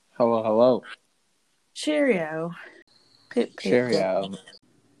Hello, hello. Cheerio. Pip, pip, Cheerio.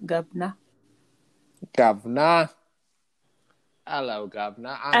 governor. Governor. Hello,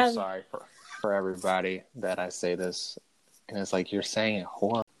 Governor. I'm Um, sorry for everybody that I say this. And it's like you're saying it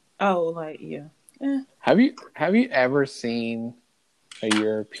horrible. yeah. Eh. Have you ever seen a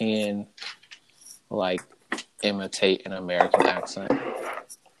European like imitate an American accent?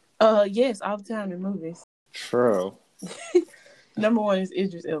 Yes, all the time in movies. True. Number one is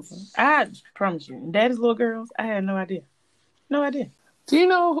Idris Elba. I promise you. Daddy's Little Girls, I had no idea. No idea. Do you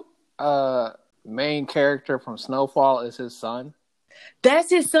know main character from Snowfall is his son? That's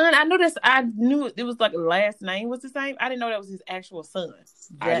his son. I knew it was like the last name was the same. I didn't know that was his actual son.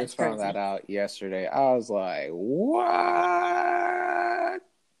 I just found that out yesterday. I was like, what?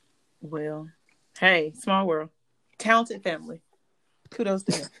 Well, hey, small world. Talented family. Kudos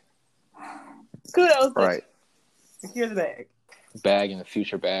to him. Kudos to Right. Secure the bag. Bag in the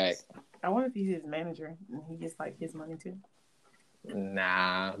future bag. I wonder if he's his manager and he gets like his money too.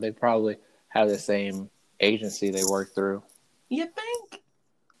 Nah, they probably have the same agency they work through. You think?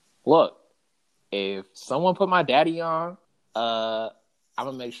 Look, if someone put my daddy on, I'm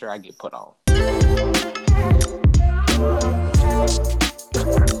gonna make sure I get put on.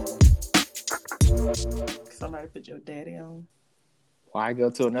 Somebody put your daddy on. Why go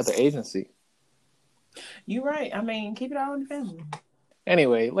to another agency? You right. I mean, keep it all in the family.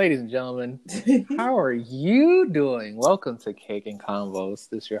 Anyway, ladies and gentlemen, how are you doing? Welcome to Cake and Convos.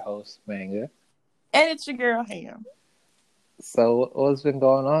 This is your host, Manga. And it's your girl, Ham. So, what's been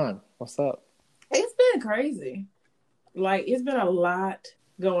going on? What's up? It's been crazy. Like, it's been a lot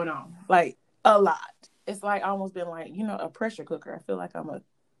going on. Like, a lot. It's like almost been like, a pressure cooker. I feel like I'm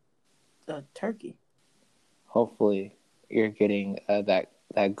a turkey. Hopefully, you're getting that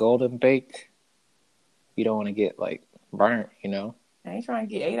golden bake. You don't want to get, like, burnt, I ain't trying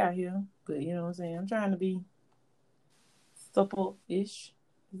to get ate out here. But, you know what I'm saying? I'm trying to be supple-ish.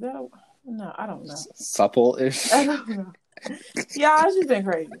 No, I don't know. Supple-ish? I don't know. Y'all, it's just been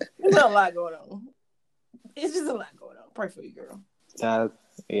crazy. There's a lot going on. It's just a lot going on. Pray for you, girl.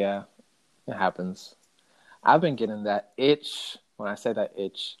 Yeah, it happens. I've been getting that itch. When I say that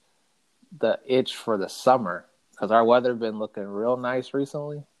itch, the itch for the summer, because our weather been looking real nice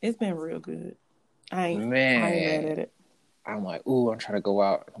recently. It's been real good. I ain't mad at it. I'm like, ooh, I'm trying to go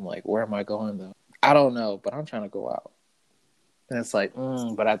out. I'm like, where am I going though? I don't know, but I'm trying to go out. And it's like,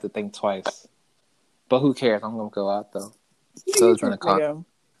 but I have to think twice. But who cares? I'm gonna go out though. So it's been a con.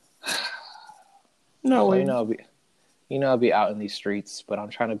 No way. I'll be out in these streets, but I'm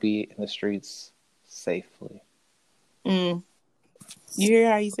trying to be in the streets safely. You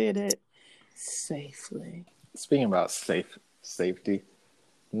hear how you said that? Safely. Speaking about safety,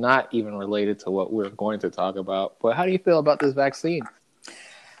 not even related to what we're going to talk about, but how do you feel about this vaccine?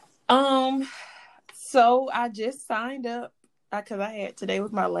 So I just signed up because today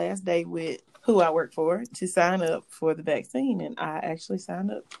was my last day with who I work for to sign up for the vaccine, and I actually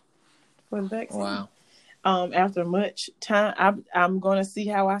signed up for the vaccine. Wow. After much time, I'm going to see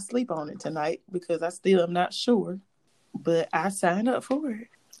how I sleep on it tonight because I still am not sure, but I signed up for it.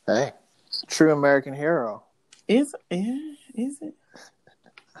 Hey, true American hero. Is it?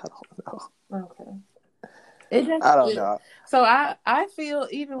 I don't know. Okay. I don't know. So I feel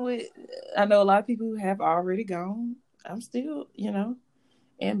I know a lot of people who have already gone. I'm still,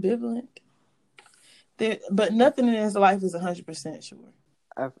 ambivalent. But nothing in this life is 100% sure.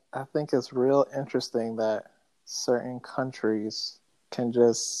 I think it's real interesting that certain countries can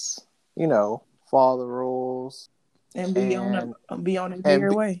just, follow the rules and be on a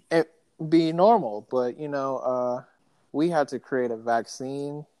bigger way and be normal. But we had to create a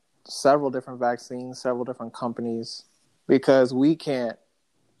vaccine, several different vaccines, several different companies, because we can't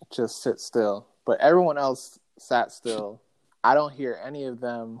just sit still. But everyone else sat still. I don't hear any of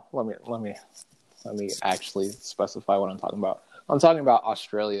them. Let me actually specify what I'm talking about. I'm talking about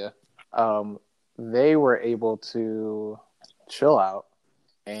Australia. They were able to chill out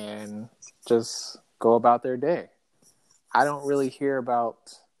and just go about their day. I don't really hear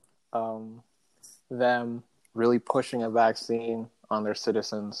about them really pushing a vaccine on their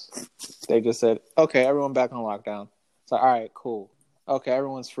citizens. They just said, okay, everyone back on lockdown. So, all right, cool. Okay,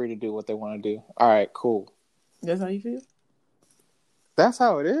 everyone's free to do what they want to do. All right, cool. That's how you feel? That's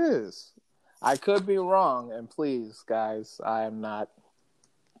how it is. I could be wrong, and please, guys, I am not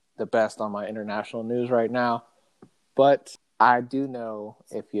the best on my international news right now, but I do know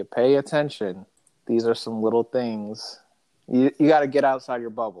if you pay attention, these are some little things. You got to get outside your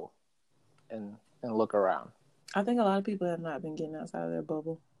bubble and look around. I think a lot of people have not been getting outside of their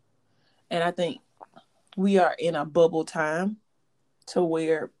bubble, and I think we are in a bubble time to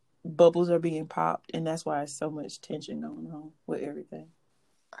where bubbles are being popped, and that's why there's so much tension going on with everything.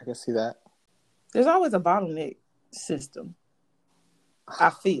 I can see that. There's always a bottleneck system. I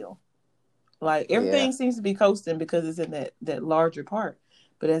feel like Yeah. everything seems to be coasting because it's in that larger part,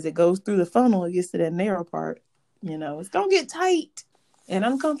 but as it goes through the funnel, it gets to that narrow part. It's gonna get tight and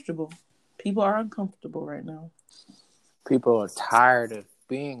uncomfortable. People are uncomfortable right now. People are tired of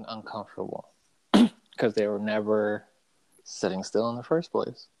being uncomfortable because they were never sitting still in the first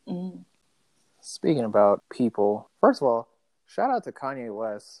place. Mm. Speaking about people, first of all, shout out to Kanye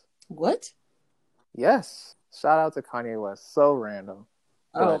West. What? Yes, shout out to Kanye West. So random.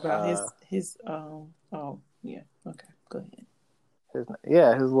 About his oh yeah, okay, go ahead.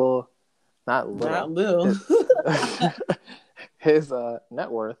 His little, not little, his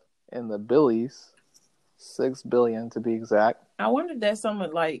net worth in the billies, $6 billion to be exact. I wonder if that's some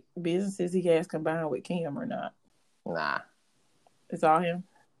of like businesses he has combined with Kim or not. Nah, it's all him.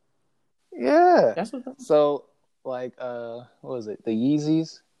 Yeah, that's what. So like, what was it? The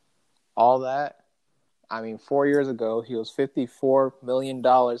Yeezys, all that. I mean, 4 years ago, he was $54 million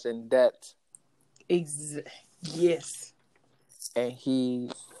in debt. Yes. And he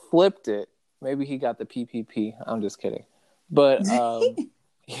flipped it. Maybe he got the PPP. I'm just kidding. But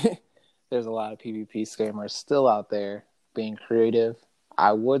there's a lot of PPP scammers still out there being creative.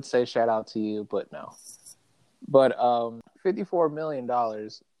 I would say shout out to you, but no. But $54 million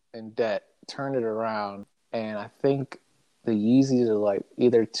in debt, turned it around. And I think the Yeezys are like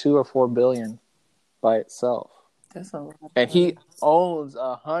either 2 or 4 billion by itself. That's a lot. And he owns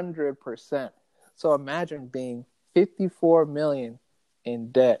 100%. So imagine being 54 million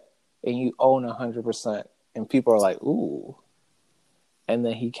in debt and you own 100%. And people are like, ooh. And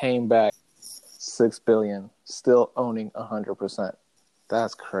then he came back 6 billion, still owning 100%.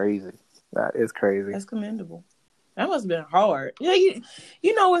 That's crazy. That is crazy. That's commendable. That must have been hard. Yeah,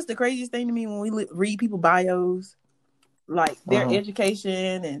 you know what's the craziest thing to me when we read people bios? Like their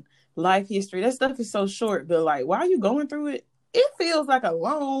education and life history. That stuff is so short, but like while you going through it, it feels like a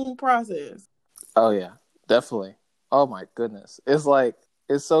long process. Oh yeah, definitely. Oh my goodness. It's like,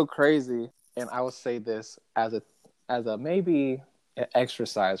 it's so crazy. And I would say this as a maybe an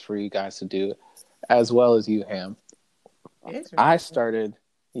exercise for you guys to do, as well as you, Ham. I started,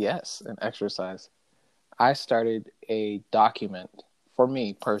 yes, an exercise. I started a document for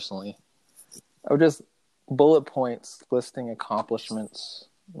me personally of just bullet points listing accomplishments,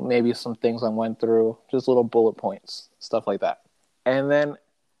 maybe some things I went through, just little bullet points, stuff like that. And then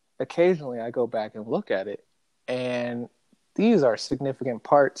occasionally I go back and look at it, and these are significant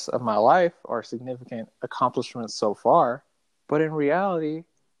parts of my life or significant accomplishments so far. But in reality,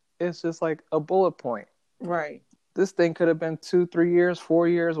 it's just like a bullet point. Right. This thing could have been 2, 3 years, 4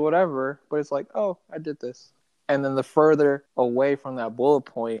 years, whatever. But it's like, oh, I did this. And then the further away from that bullet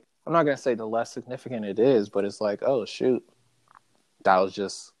point, I'm not going to say the less significant it is, but it's like, oh, shoot. That was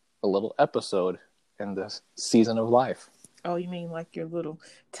just a little episode in this season of life. Oh, you mean like your little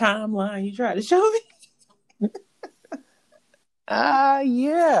timeline you tried to show me?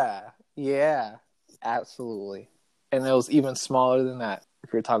 Yeah, absolutely. And it was even smaller than that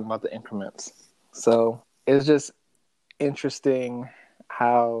if you're talking about the increments. So it's just interesting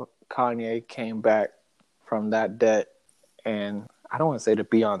how Kanye came back from that debt, and I don't want to say to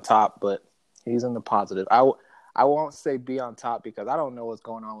be on top, but he's in the positive. I won't say be on top because I don't know what's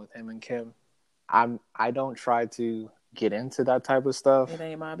going on with him and Kim. I don't try to get into that type of stuff. It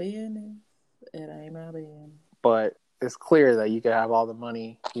ain't my business. It ain't my business. But it's clear that you can have all the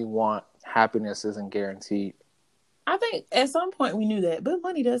money you want. Happiness isn't guaranteed. I think at some point we knew that, but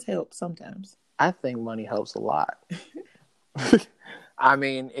money does help sometimes. I think money helps a lot. I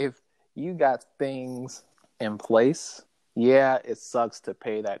mean, if you got things in place, yeah, it sucks to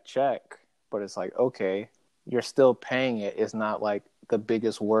pay that check, but it's like, okay, you're still paying it. It's not like the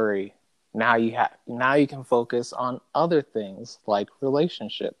biggest worry. Now you can focus on other things like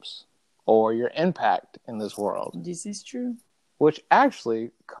relationships or your impact in this world. This is true. Which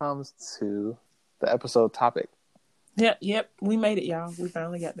actually comes to the episode topic. Yep. We made it, y'all. We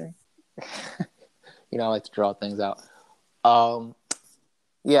finally got there. I like to draw things out.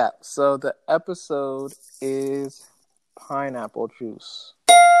 Yeah, so the episode is pineapple juice.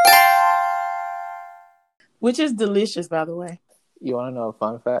 Which is delicious, by the way. You want to know a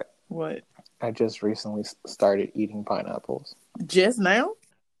fun fact? What? I just recently started eating pineapples. Just now?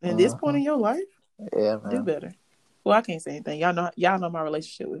 At this point in your life? Yeah, man. Do better. Well, I can't say anything. Y'all know my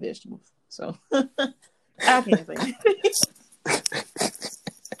relationship with vegetables. So I can't say anything.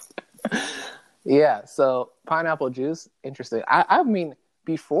 Yeah, so pineapple juice, interesting. I mean,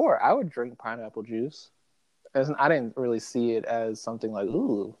 before I would drink pineapple juice. I didn't really see it as something like,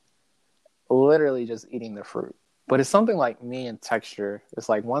 ooh, literally just eating the fruit. But it's something like me in texture. It's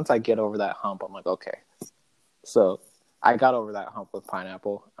like once I get over that hump, I'm like, okay. So I got over that hump with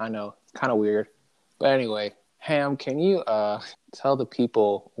pineapple. I know it's kind of weird. But anyway, Ham, can you tell the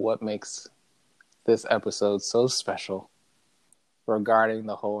people what makes this episode so special regarding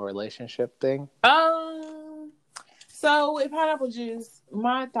the whole relationship thing? So with pineapple juice,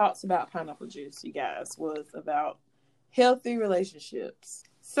 my thoughts about pineapple juice, you guys, was about healthy relationships.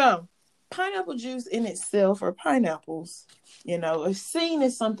 So pineapple juice in itself, or pineapples, is seen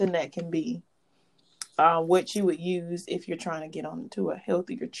as something that can be what you would use if you're trying to get onto a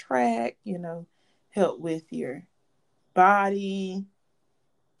healthier track, help with your body,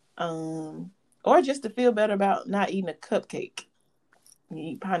 or just to feel better about not eating a cupcake. You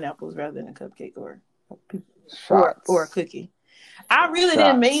eat pineapples rather than a cupcake or a cookie. I really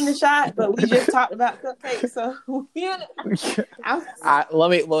didn't mean the shot, but we just talked about cupcakes, so let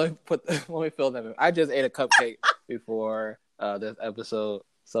me fill them in. I just ate a cupcake before this episode,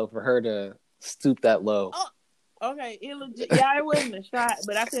 so for her to stoop that low. Oh, okay, it wasn't a shot,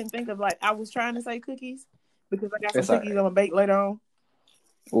 but I couldn't think of I was trying to say cookies because I got some cookies I'm gonna bake later on.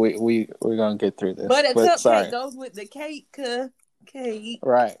 We're gonna get through this, but a cupcake goes with the cake,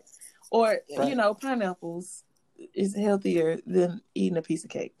 right? Or pineapples is healthier than eating a piece of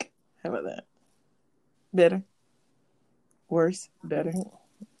cake. How about that? Better? Worse? Better?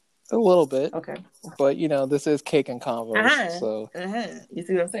 A little bit. Okay. But, this is Cake and Converse, so... You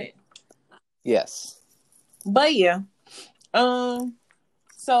see what I'm saying? Yes. But, yeah.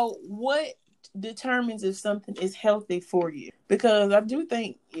 So, what determines if something is healthy for you? Because I do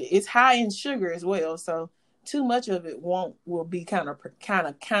think it's high in sugar as well, so too much of it will be kind of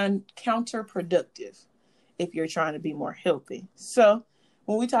counterproductive if you're trying to be more healthy. So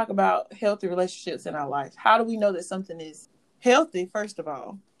when we talk about healthy relationships in our life, how do we know that something is healthy, first of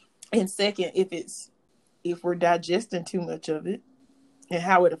all? And second, if we're digesting too much of it and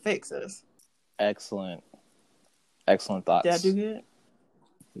how it affects us. Excellent thoughts. Did I do good?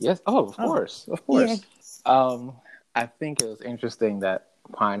 Yes. Oh, of course. Yeah. I think it was interesting that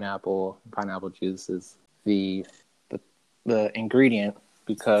pineapple juice is the ingredient,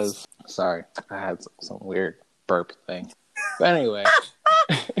 because sorry, I had some weird burp thing. But anyway,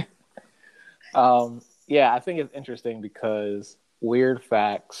 yeah, I think it's interesting because weird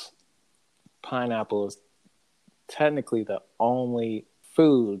facts, pineapple is technically the only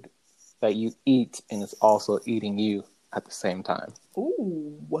food that you eat and is also eating you at the same time.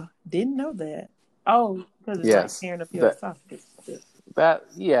 Ooh, didn't know that. Oh, because it's tearing up your esophagus.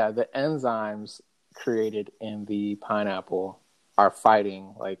 The enzymes created in the pineapple are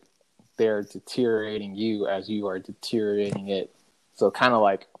fighting, they're deteriorating you as you are deteriorating it. So kind of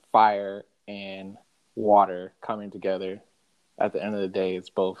like fire and water coming together. At the end of the day, it's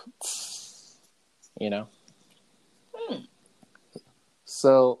both,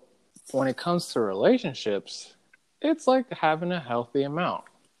 So when it comes to relationships, it's like having a healthy amount.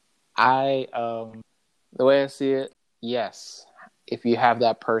 The way I see it, yes, if you have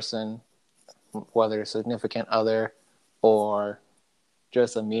that person, whether a significant other or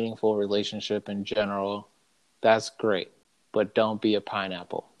just a meaningful relationship in general, that's great. But don't be a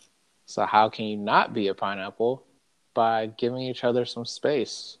pineapple. So how can you not be a pineapple? By giving each other some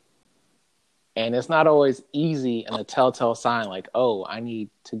space. And it's not always easy and a telltale sign like, oh, I need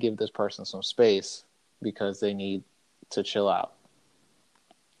to give this person some space because they need to chill out.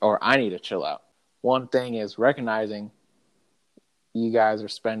 Or I need to chill out. One thing is recognizing you guys are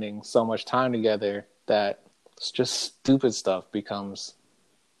spending so much time together that it's just stupid stuff becomes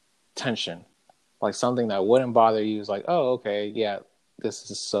tension. Like something that wouldn't bother you is like, oh, okay, yeah, this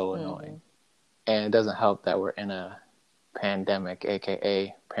is so annoying. And it doesn't help that we're in a pandemic,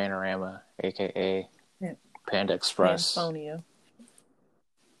 aka Panorama, aka Panda Express, Pansonia,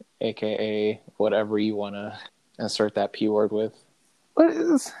 aka whatever you want to insert that P word with. But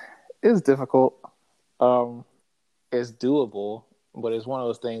it's difficult. It's doable, but it's one of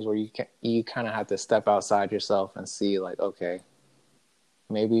those things where you kind of have to step outside yourself and see, like, okay,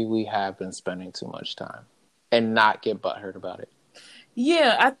 maybe we have been spending too much time, and not get butthurt about it.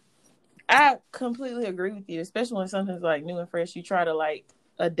 Yeah, I completely agree with you, especially when something's like new and fresh. You try to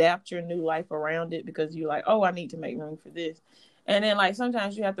adapt your new life around it because you're like, oh, I need to make room for this. And then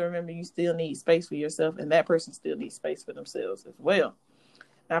sometimes you have to remember you still need space for yourself, and that person still needs space for themselves as well.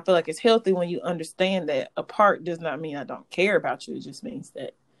 And I feel like it's healthy when you understand that apart does not mean I don't care about you. It just means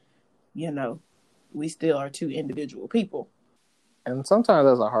that, we still are two individual people. And sometimes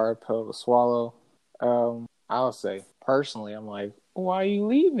that's a hard pill to swallow. I'll say, personally, I'm like, why are you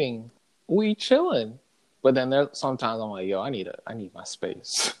leaving? We chilling. But then sometimes I'm like, yo, I need my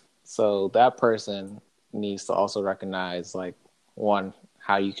space. So that person needs to also recognize, like, one,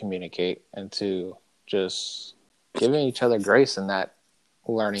 how you communicate, and two, just giving each other grace in that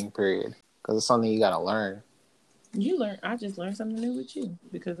learning period, because it's something you got to learn. I just learned something new with you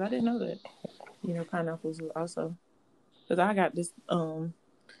because I didn't know that. Pineapples were also, because I got this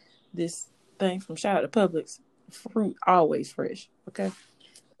thing from shout out to Publix. Fruit always fresh. Okay.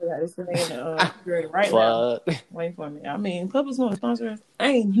 I got this thing in the refrigerator right now. Wait for me. I mean, Publix want to sponsor us. I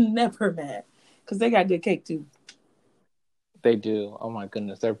ain't never mad because they got good cake too. They do. Oh my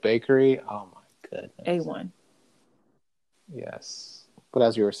goodness, their bakery. Oh my goodness. A1. Yes. But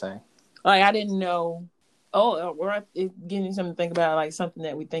as you were saying, like I didn't know. Oh, we're getting something to think about. Like something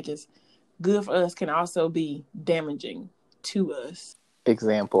that we think is good for us can also be damaging to us.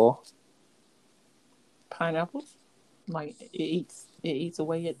 Example. Pineapples. Like it eats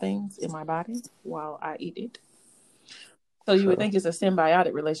away at things in my body while I eat it. So you would think it's a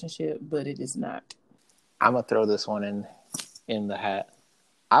symbiotic relationship, but it is not. I'm gonna throw this one in the hat.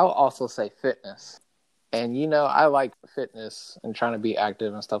 I'll also say fitness. And I like fitness and trying to be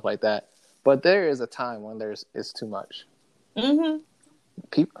active and stuff like that. But there is a time when it's too much.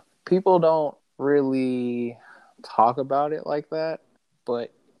 Mm-hmm. People don't really talk about it like that,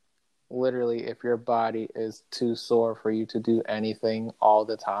 but literally, if your body is too sore for you to do anything all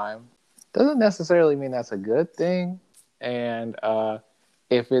the time, doesn't necessarily mean that's a good thing. And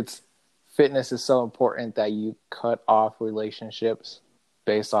if fitness is so important that you cut off relationships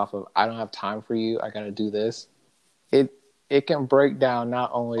based off of, I don't have time for you, I gotta do this, it can break down not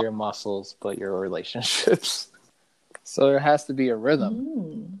only your muscles but your relationships. So there has to be a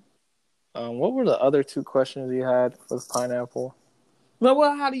rhythm. What were the other two questions you had with pineapple?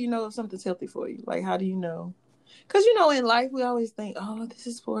 Well, how do you know if something's healthy for you? Like, how do you know? Because, in life, we always think, oh, this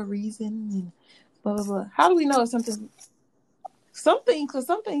is for a reason, and blah, blah, blah. How do we know if because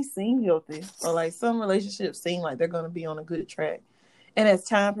some things seem healthy, or like some relationships seem like they're going to be on a good track. And as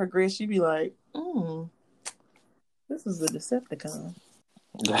time progresses, you be like, this is a Decepticon.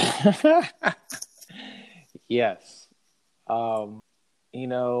 Yes. I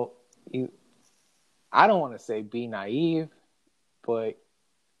don't want to say be naive, but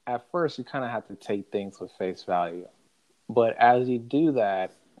at first you kind of have to take things with face value. But as you do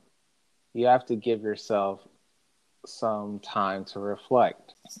that, you have to give yourself some time to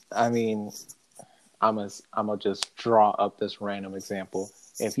reflect. I mean, I'm gonna just draw up this random example.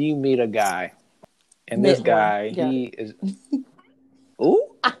 If you meet a guy, and this guy, he is...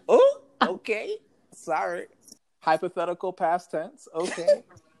 Ooh, okay. Sorry. Hypothetical past tense. Okay.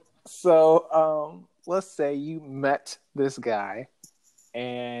 So, let's say you met this guy,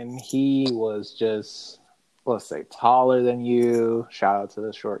 and he was just, let's say, taller than you. Shout out to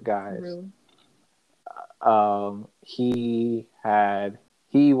the short guys. Really? He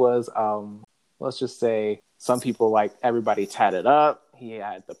was, let's just say, some people like everybody tatted up. He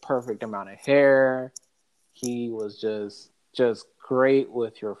had the perfect amount of hair. He was just great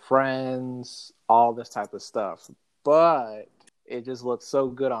with your friends, all this type of stuff. But it just looked so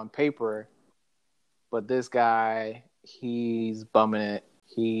good on paper. But this guy, he's bumming it.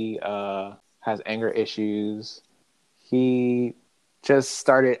 He has anger issues. He just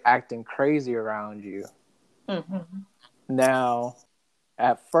started acting crazy around you. Mm-hmm. Now,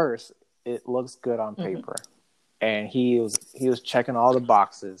 at first, it looks good on paper. Mm-hmm. And he was checking all the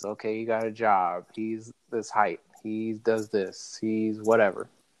boxes. Okay, he got a job. He's this height. He does this. He's whatever.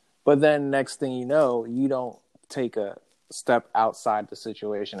 But then next thing you know, you don't take a step outside the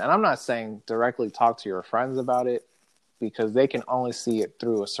situation. And I'm not saying directly talk to your friends about it, because they can only see it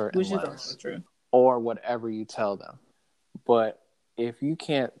through a certain lens. Which is also true. Or whatever you tell them. But if you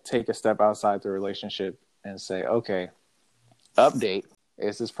can't take a step outside the relationship and say, okay, update,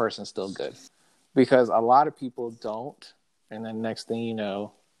 is this person still good? Because a lot of people don't. And then next thing you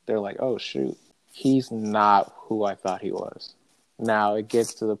know, they're like, oh, shoot, he's not who I thought he was. Now it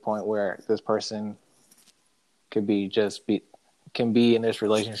gets to the point where this person can be in this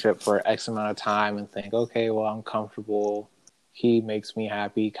relationship for X amount of time and think, okay, well, I'm comfortable. He makes me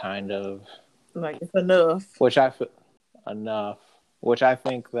happy, kind of. Like, it's enough. Which I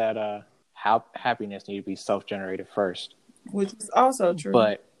think that happiness needs to be self-generated first. Which is also true.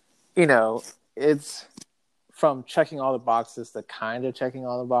 But, it's from checking all the boxes to kind of checking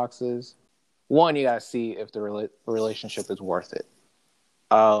all the boxes. One, you got to see if the relationship is worth it.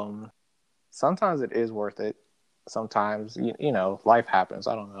 Sometimes it is worth it. Sometimes, life happens.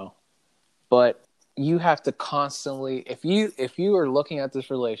 I don't know. But you have to constantly, if you are looking at this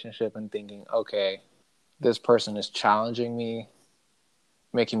relationship and thinking, okay, this person is challenging me,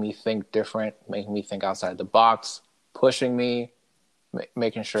 making me think different, making me think outside the box, pushing me,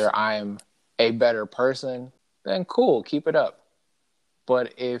 making sure I'm a better person, then cool, keep it up.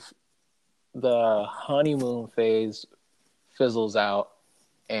 But if the honeymoon phase fizzles out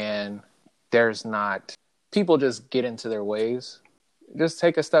and there's not, people just get into their ways, just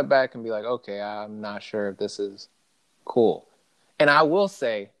take a step back and be like, okay, I'm not sure if this is cool. And I will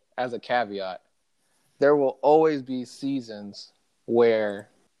say, as a caveat, there will always be seasons where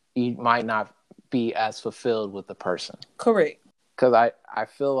you might not be as fulfilled with the person. Correct. Because I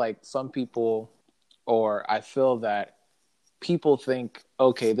feel like some people, or I feel that people think,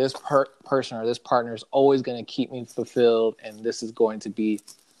 okay, this person or this partner is always going to keep me fulfilled, and this is going to be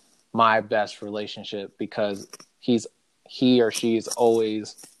my best relationship because he or she is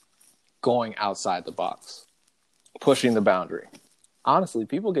always going outside the box, pushing the boundary. Honestly,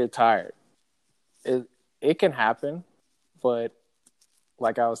 people get tired. It can happen, but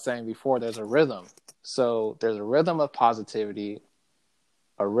like I was saying before, there's a rhythm. So there's a rhythm of positivity,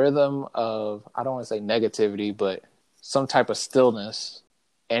 a rhythm of, I don't want to say negativity, but some type of stillness.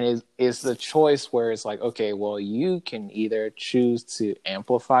 And it's the choice where it's like, okay, well, you can either choose to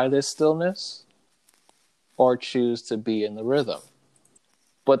amplify this stillness or choose to be in the rhythm.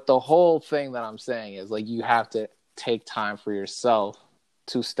 But the whole thing that I'm saying is like, you have to take time for yourself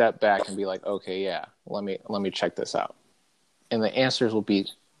to step back and be like, okay, yeah, let me check this out. And the answers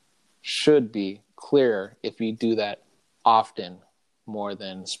should be clearer if you do that often more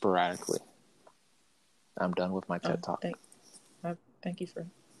than sporadically. I'm done with my TED Talk. Thank you for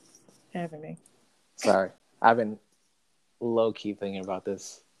having me. Sorry. I've been low-key thinking about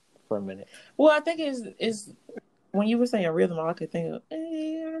this for a minute. Well, I think it's when you were saying rhythm, all I could think of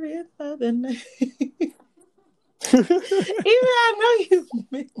rhythm. Even I know you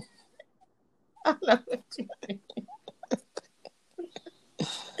mean. I know what you mean.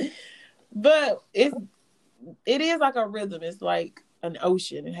 But it is like a rhythm. It's like an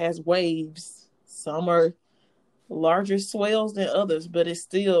ocean. It has waves. Some are larger swells than others, but it's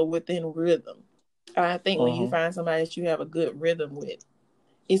still within rhythm. I think when you find somebody that you have a good rhythm with,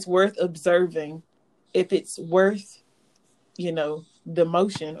 it's worth observing if it's worth, the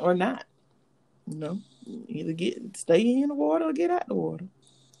motion or not. Either stay in the water or get out the water.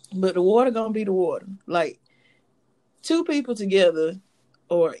 But the water gonna be the water. Like, two people together,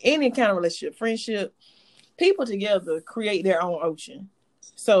 or any kind of relationship, friendship, people together create their own ocean.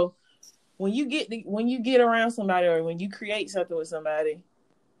 So when you get around somebody, or when you create something with somebody,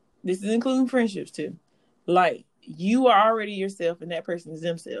 this is including friendships too. Like, you are already yourself and that person is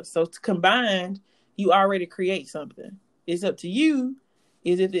themselves. So combined, you already create something. It's up to you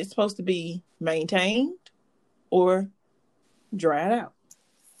is if it's supposed to be maintained or dried out.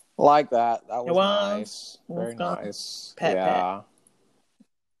 Like that. That was nice. Very nice. Pat.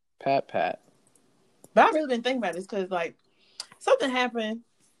 Pat. But I've really been thinking about this because, like, something happened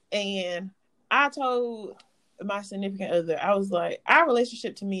and I told my significant other, I was like, our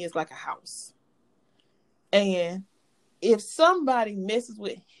relationship to me is like a house. And if somebody messes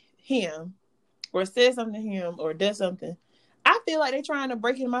with him or says something to him or does something, I feel like they're trying to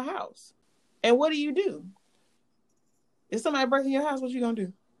break into my house. And what do? If somebody breaks in your house, what you gonna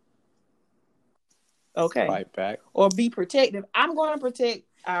do? Okay. Fight back. Or be protective. I'm going to protect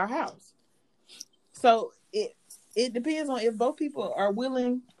our house. So it depends on if both people are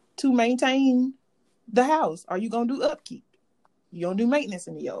willing to maintain the house. Are you going to do upkeep? You going to do maintenance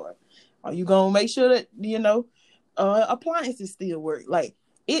in the yard? Are you going to make sure that, appliances still work? Like,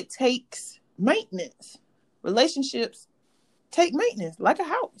 it takes maintenance. Relationships take maintenance like a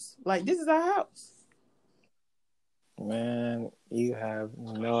house. Like, this is our house. Man, you have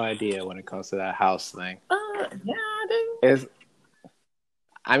no idea when it comes to that house thing. Yeah, I do.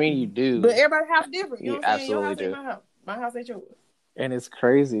 You do. But everybody's house different. You know what I'm saying? Absolutely Your house do. ain't my house. My house ain't yours. And it's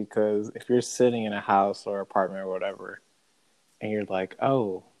crazy because if you're sitting in a house or apartment or whatever, and you're like,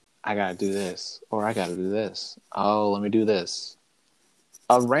 oh, I got to do this, or I got to do this. Oh, let me do this.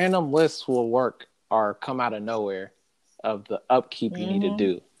 A random list will work or come out of nowhere of the upkeep you need to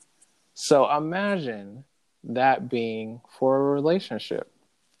do. So imagine that being for a relationship.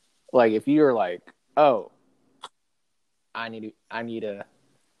 Like, if you're like, oh, I need to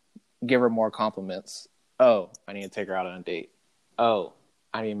give her more compliments. Oh, I need to take her out on a date. Oh,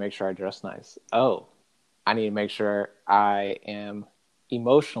 I need to make sure I dress nice. Oh, I need to make sure I am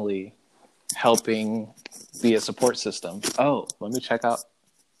emotionally helping be a support system. Oh, let me check out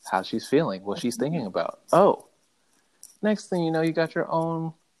how she's feeling, what she's thinking about. Oh, next thing you know, you got your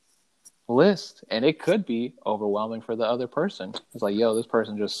own list, and it could be overwhelming for the other person. It's like, yo, this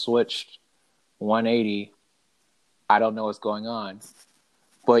person just switched 180. I don't know what's going on.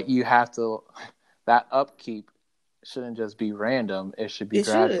 But you have to, that upkeep shouldn't just be random. It should be It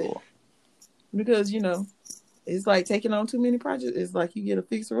gradual. should. Because, it's like taking on too many projects. It's like you get a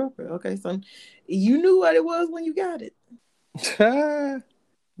fixer-upper. Okay, so you knew what it was when you got it.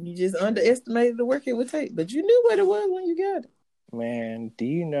 You just underestimated the work it would take, but you knew what it was when you got it. Man, do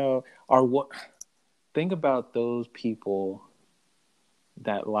you know, think about those people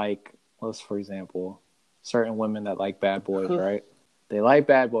that like, for example, certain women that like bad boys, right? They like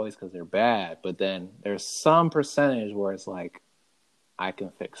bad boys because they're bad, but then there's some percentage where it's like, I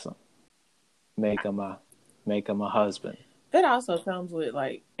can fix them, make them a husband. That also comes with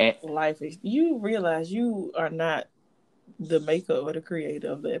life. You realize you are not the maker or the creator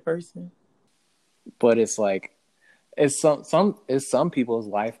of that person. But it's like, it's some people's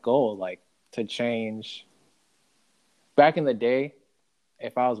life goal, like to change. Back in the day,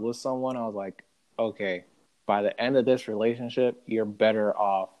 if I was with someone, I was like, okay, by the end of this relationship, you're better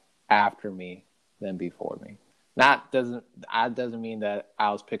off after me than before me. That doesn't mean that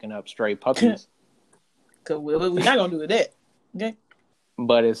I was picking up stray puppies. Cause we're not gonna do that, okay?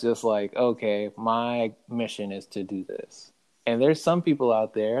 But it's just like, okay, my mission is to do this. And there's some people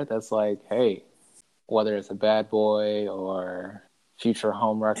out there that's like, hey, whether it's a bad boy or future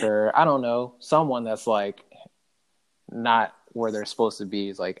homewrecker, I don't know, someone that's like not where they're supposed to be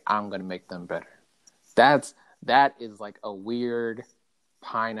is like, I'm gonna make them better. That is like a weird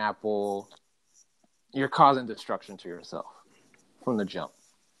pineapple. You're causing destruction to yourself from the jump.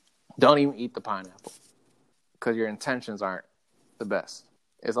 Don't even eat the pineapple because your intentions aren't the best.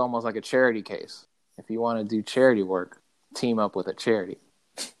 It's almost like a charity case. If you want to do charity work, team up with a charity.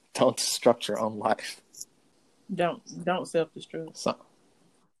 Don't destruct your own life. Don't self-destruct.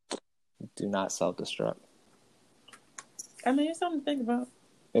 Do not self-destruct. I mean, it's something to think about.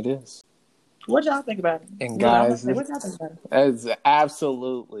 It is. What y'all think about it? And guys, what y'all think about it? That's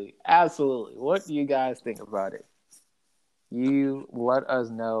absolutely. What do you guys think about it? You let us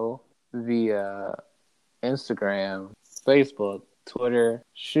know via Instagram, Facebook, Twitter.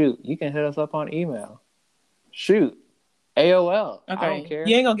 Shoot, you can hit us up on email. Shoot, AOL. Okay. I don't care.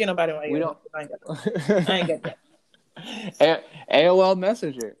 You ain't gonna get nobody on AOL. We don't. I ain't got that. AOL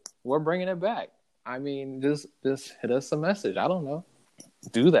Messenger. We're bringing it back. I mean, just hit us a message. I don't know.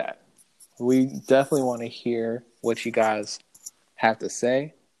 Do that. We definitely want to hear what you guys have to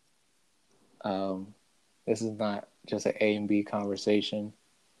say. This is not just an A and B conversation.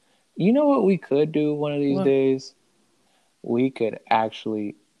 You know what we could do one of these days? We could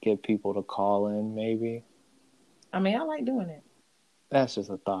actually get people to call in, maybe. I mean, I like doing it. That's just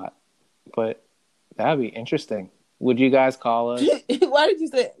a thought. But that'd be interesting. Would you guys call us? Why did you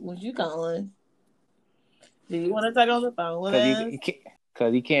say, would you call us? Do you want to talk on the phone with us?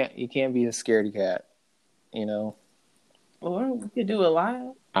 Because you can't be a scaredy cat, you know? Or we could do it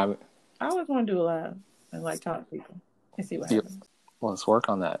live. I always want to do it live and talk to people and see what happens. Well, let's work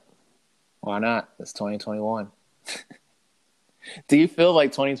on that. Why not? It's 2021. Do you feel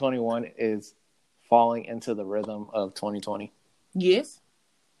like 2021 is falling into the rhythm of 2020? Yes.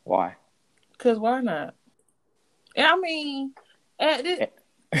 Why? Because why not? I mean,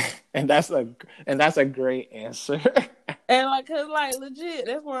 and that's a great answer. And cause legit,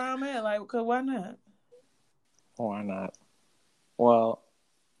 that's where I'm at. Cause why not? Why not? Well,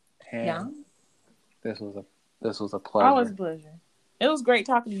 yeah. This was a pleasure. Always a pleasure. It was great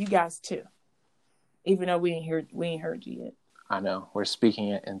talking to you guys too. Even though we ain't heard you yet. I know. We're speaking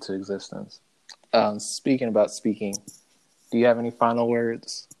it into existence. Speaking about speaking, do you have any final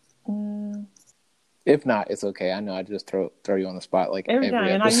words? If not, it's okay. I know I just throw you on the spot every time.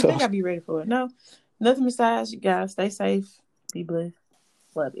 And episode. You think I'd be ready for it? No, nothing besides you guys. Stay safe. Be blessed.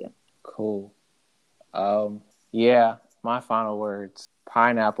 Love you. Cool. Yeah. My final words: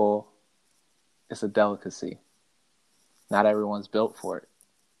 pineapple is a delicacy. Not everyone's built for it,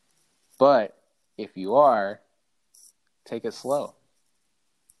 but if you are, take it slow.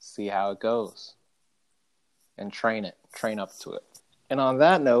 See how it goes, and train up to it. And on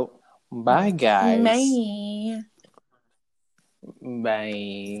that note. Bye, guys. Bye.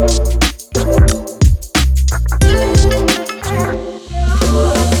 Bye.